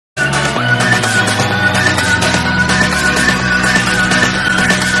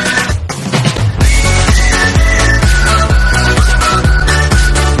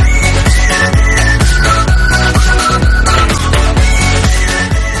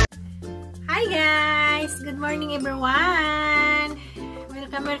morning everyone!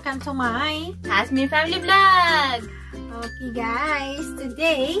 Welcome to my Hasmin family vlog! Okay guys,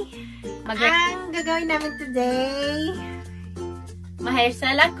 today, ang gagawin namin today,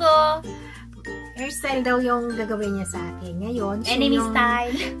 ma-hairstyle ako. Hairstyle daw yung gagawin niya sa akin. Ngayon, enemy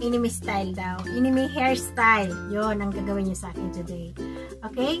style. Enemy style daw. Enemy hairstyle. Yun ang gagawin niya sa akin today.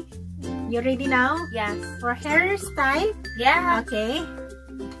 Okay? You ready now? Yes. For hairstyle? Yeah. Okay.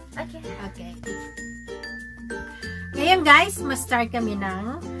 Okay. Okay. Ngayon guys, ma-start kami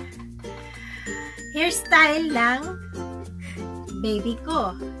ng hairstyle ng baby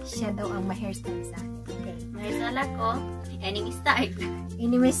ko. Siya daw ang ma-hairstyle sa akin. Okay. Ma-hairstyle ako. Enemy style.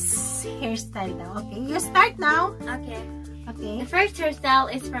 Enemy hairstyle daw. Okay. You start now. Okay. Okay. The first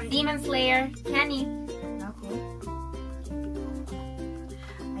hairstyle is from Demon Slayer, Kenny. Okay.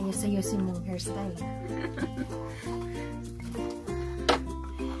 Ayos-ayusin mong hairstyle.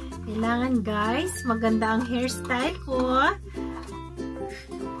 Kailangan guys, maganda ang hairstyle ko.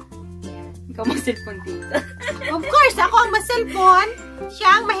 Ikaw ma-cellphone dito. Of course, ako ang ma-cellphone. Siya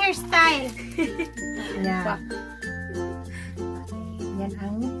ang ma-hairstyle. Yan. Okay. Yan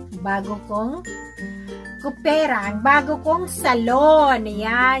ang bago kong kupera. Ang bago kong salon.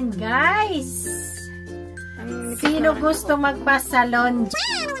 Yan guys. Sino gusto magpa-salon?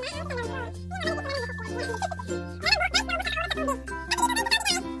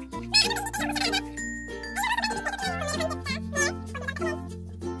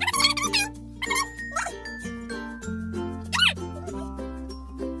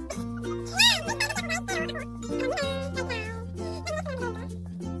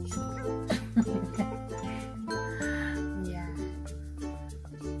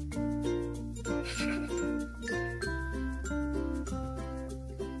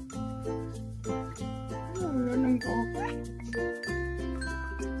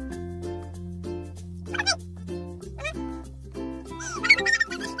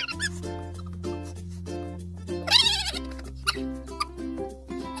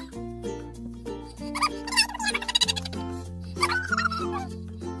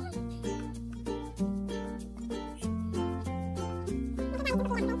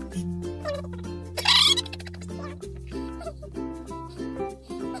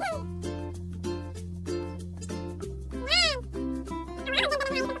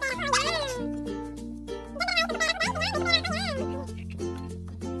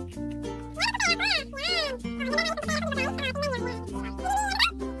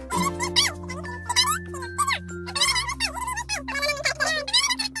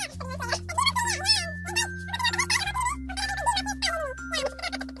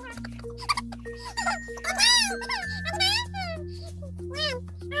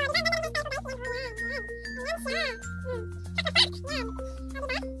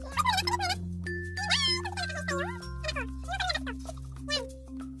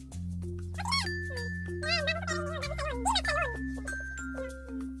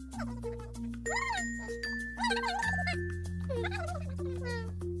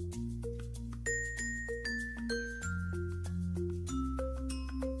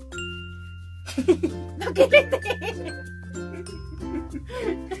 Magkiliti!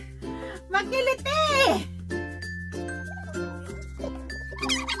 Magkiliti!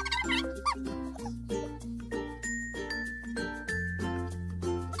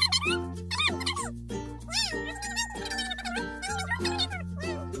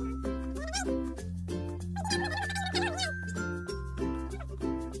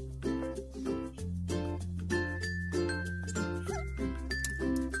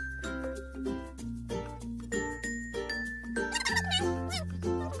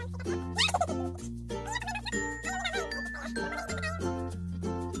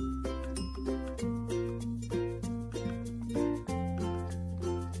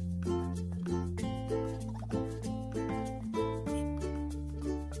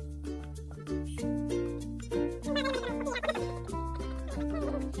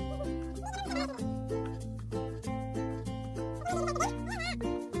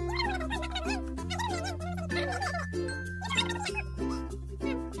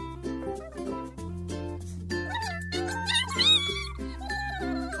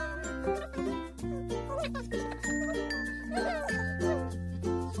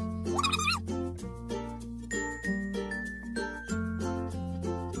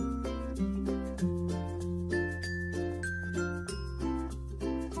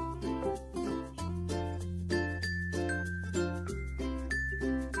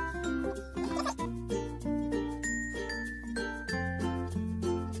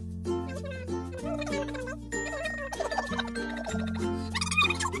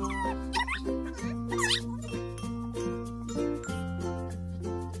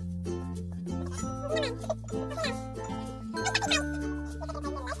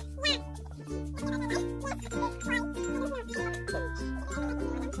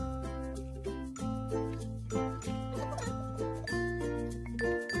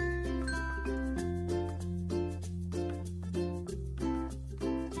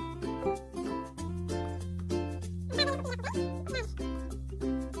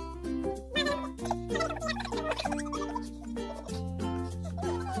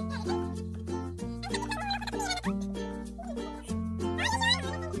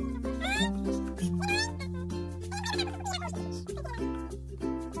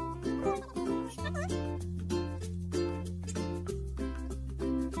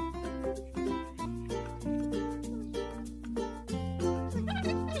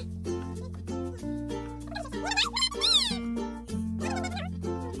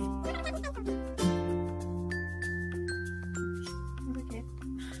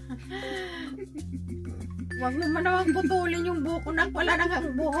 Huwag mo naman putulin yung buko na wala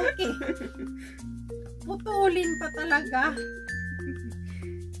nang buhok eh. Putulin pa talaga.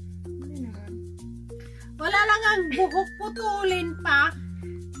 Wala lang ang buhok, putulin pa.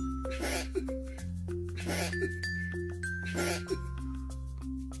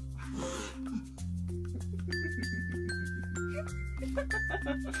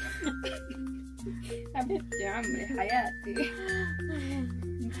 حبيبتي يا عمري حياتي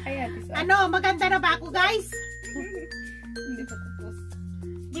حياتي صح. Ano, maganda na ba ako, guys? Hindi pa tapos.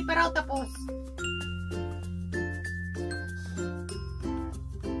 Hindi pa raw tapos.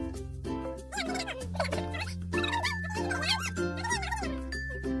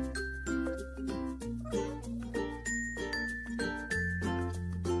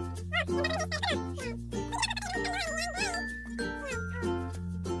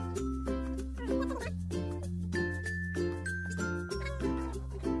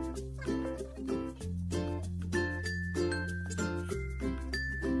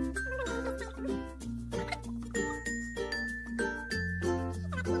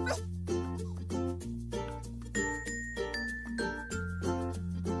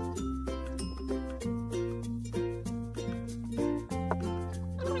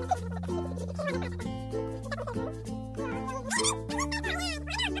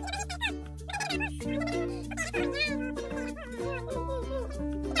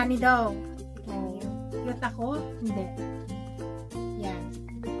 Ani daw. Cute ako? Hindi. Yan.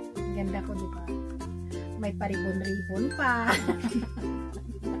 Ang ganda ko, di ba? May paribon-ribon pa.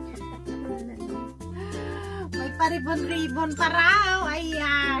 May paribon-ribon pa raw.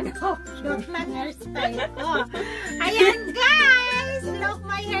 Ayan. Oh, cute na hairstyle ko. Ayan, guys. Look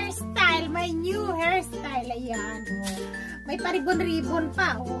my hairstyle. My new hairstyle. Ayan. Oh. May paribon-ribon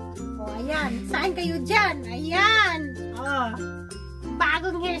pa. Oh. Oh, ayan. Saan kayo dyan? Ayan. Oh.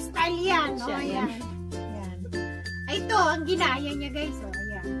 Bagong hairstyle yan. O, oh, ayan. Ayan. Ay, ito, ang ginaya niya, guys. O, oh,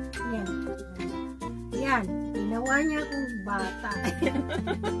 ayan. Ayan. Ayan. Ginawa niya akong bata.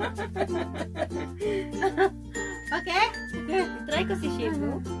 Okay? Try ko si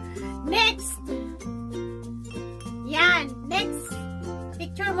Shibu. Next! Yan. Next.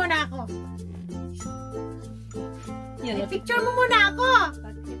 Picture mo na ako. Yun, Picture mo muna ako.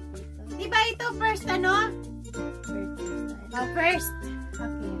 Diba ito first, ano? Oh, first.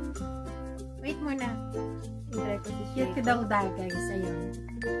 Okay. Wait muna. Try ko si Cute ko daw guys. Ayan.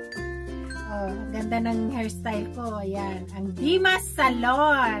 Oh, ganda ng hairstyle ko. Ayan. Ang Dimas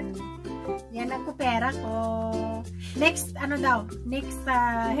Salon. Yan ang kupera ko. Next, ano daw? Next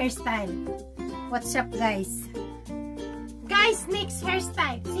hairstyle. What's up, guys? Guys, next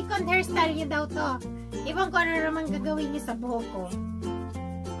hairstyle. Second hairstyle niyo daw to. Ibang ko ano naman gagawin niyo sa buhok ko.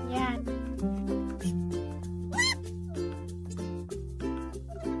 Yan.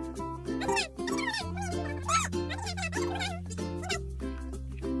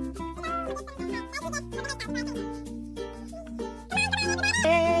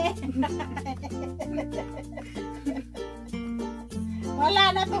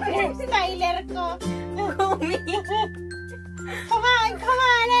 Wala na to hairstyler ko. Come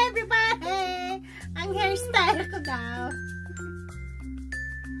on, everybody. Ang hairstyle ko daw.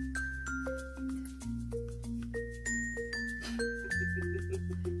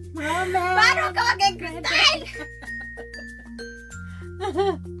 Mama. Paano ka mag-style?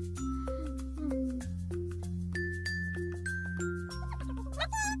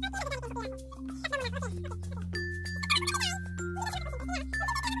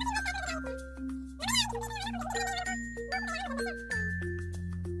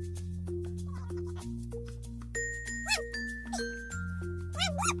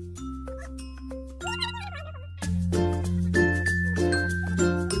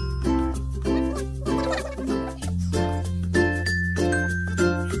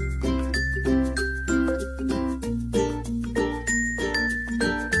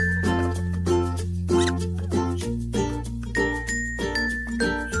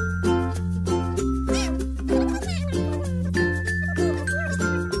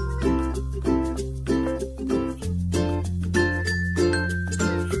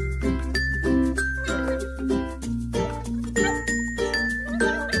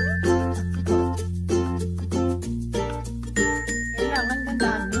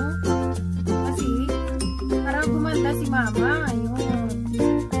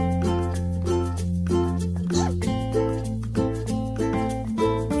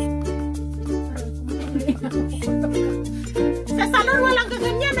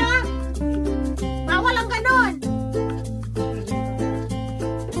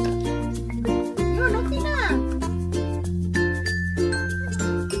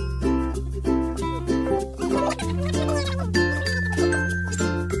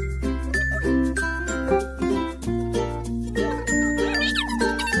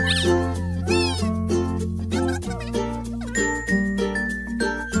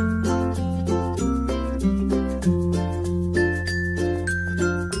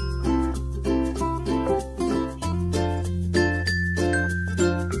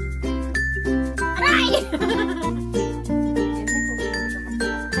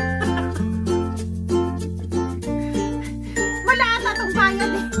 Wala ata tong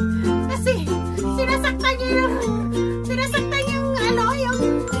bayad eh. Kasi sinasaktan yung ano, yung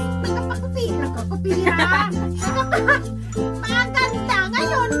nagkapakupira. Maganda.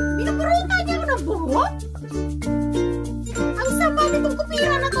 Ngayon, binuburutan niya ako ng buhok. Ang sama nitong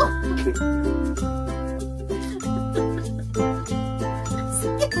kupira na to.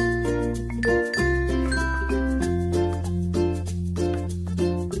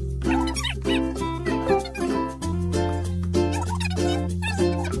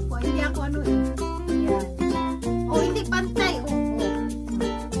 Hindi ako ano eh. Yan. O, hindi pantay. O.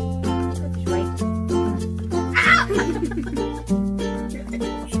 Ah!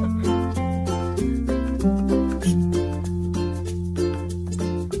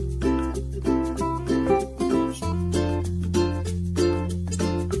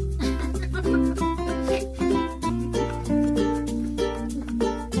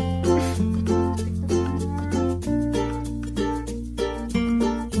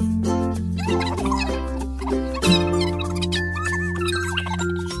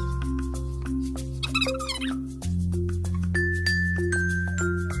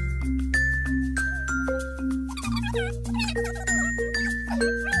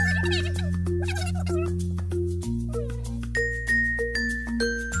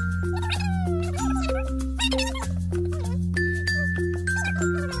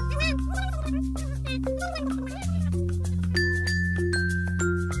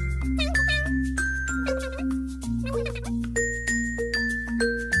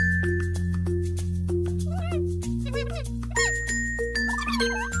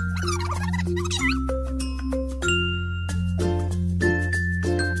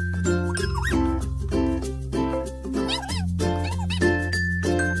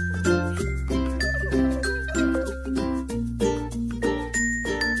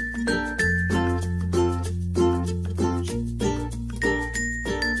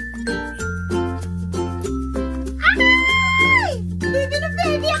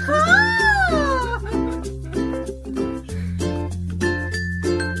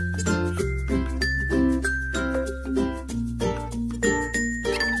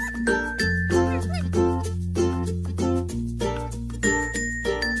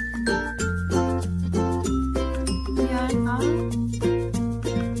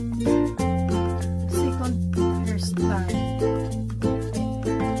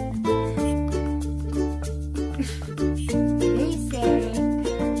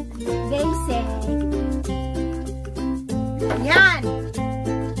 Yan.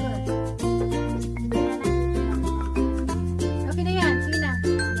 Okay na yan. Sige na.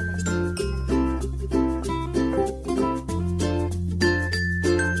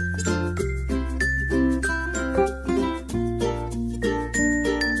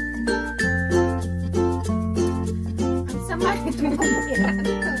 Ang sama itong kupira na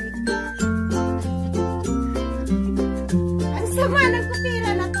to eh. Ang sama ng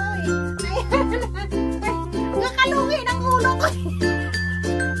kupira na to eh. Ayan. Nakalungi ng ulo ko.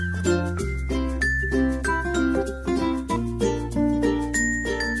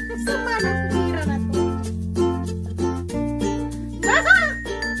 Sama ng kupira na to.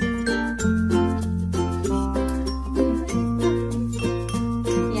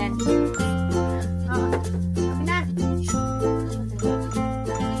 Yan. Oh, okay na.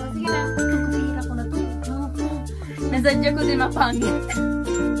 Sige na. Kupira ko na to. Nasadya ko din mapangit.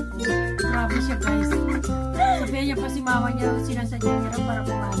 Grabe siya guys. Sabihan niya pa si mama niya, sinasadya niya raw para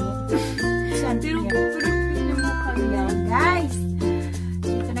pumangit. Pero yung mukha niya. Guys,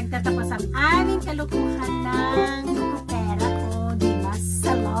 dito nagtatapos ang aming kalukuhan ng pera ko di mas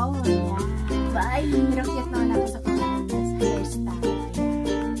salon. Yan. Bye! Pero cute naman ako sa pangalan niya sa hairstyle.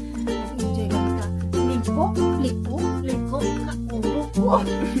 Yan. Nag-enjoy kami ka. Liko, ka-ulo ko.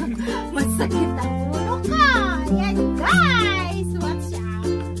 Masakit ang ulo ka. Yan guys, watch out.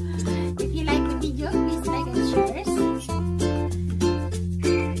 If you like the video, please like and share.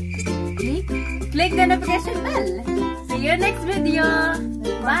 Click the notification bell. See you next video.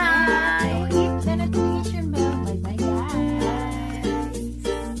 Bye!